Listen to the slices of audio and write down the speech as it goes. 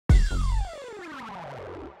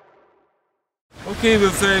Okay,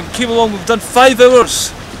 we've came along, we've done 5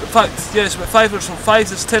 hours. In fact, yes, about 5 hours, from 5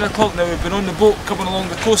 to 10 o'clock now. We've been on the boat coming along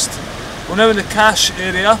the coast. We're now in the Cache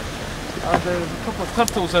area, and there's a couple of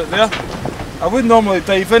turtles out there. I would normally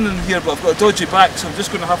dive in here, but I've got a dodgy back, so I'm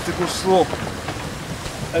just going to have to go slow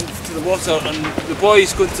into the water, and the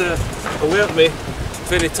boy's going to alert me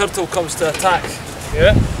if any turtle comes to attack.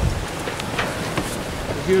 Yeah.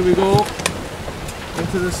 So here we go.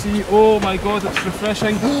 Into the sea. Oh my god, it's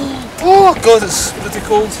refreshing. Oh god, it's pretty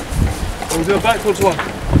cold. We'll do a backwards one.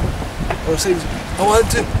 Or sides. I want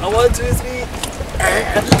to, 1, 2, 3.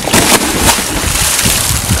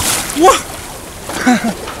 Whoa!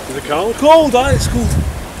 Is it cold? Cold, it's cold.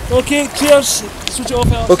 Okay, cheers. Switch it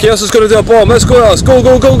off, Alex. Okay, us is going to do a bomb. Let's go, Alex. Go,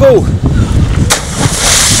 go, go, go.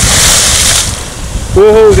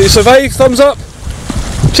 Whoa, did you survive? Thumbs up.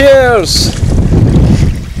 Cheers.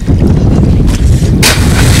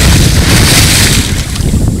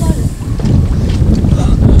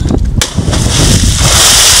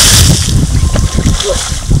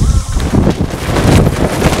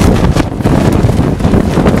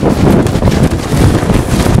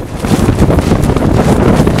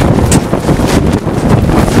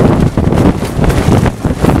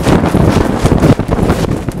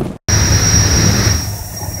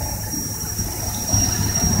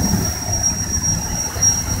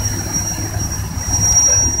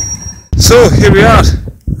 So here we are,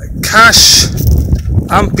 Cache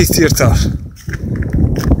Amphitheatre,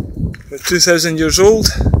 about 2,000 years old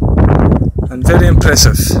and very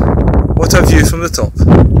impressive. What a view from the top.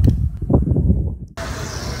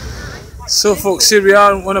 So folks, here we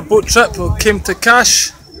are on a boat trip. We came to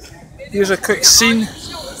Cache. Here's a quick scene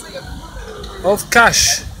of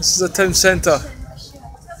Cache. This is the town centre.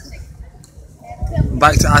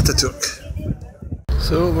 Back to Ataturk.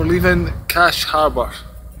 So we're leaving Cache Harbour.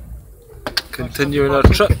 Continuing our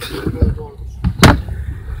trip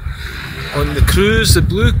on the cruise, the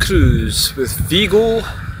Blue Cruise with Vigo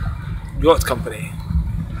Yacht Company.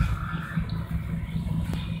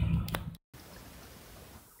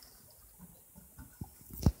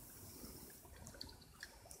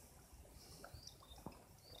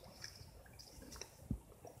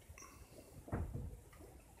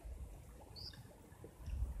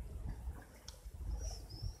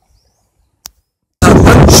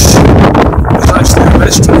 Actually a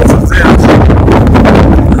restaurant over there,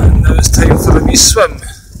 and now it's time for a wee swim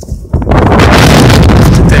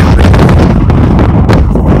to Denbury.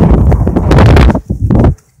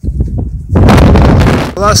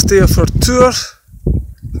 Last day of our tour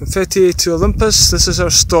from Fethiye to Olympus. This is our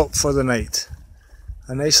stop for the night.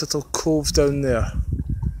 A nice little cove down there.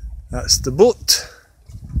 That's the boat,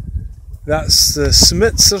 that's the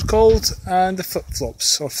smits they're called, and the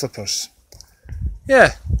flip-flops or flippers.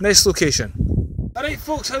 Yeah, nice location. Alright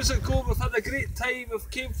folks, how's it going? We've had a great time.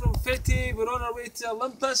 We've came from Fethiye, we're on our way to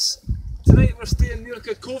Olympus. Tonight we're staying near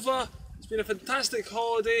Kakova. It's been a fantastic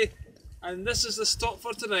holiday, and this is the stop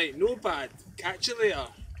for tonight. No bad. Catch you later.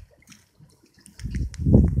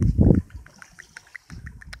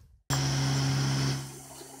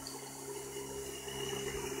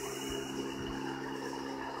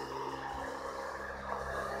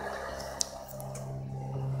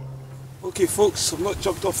 Okay folks, I've not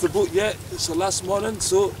jumped off the boat yet. It's the last morning,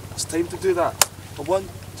 so it's time to do that. A 1,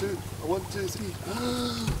 2, a 1, 2, 3.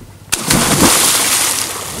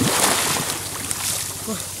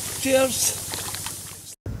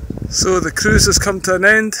 Cheers! So the cruise has come to an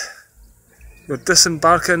end. We're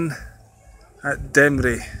disembarking at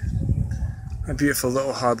Denbury, a beautiful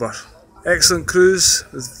little harbour. Excellent cruise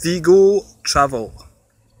with Vigo Travel.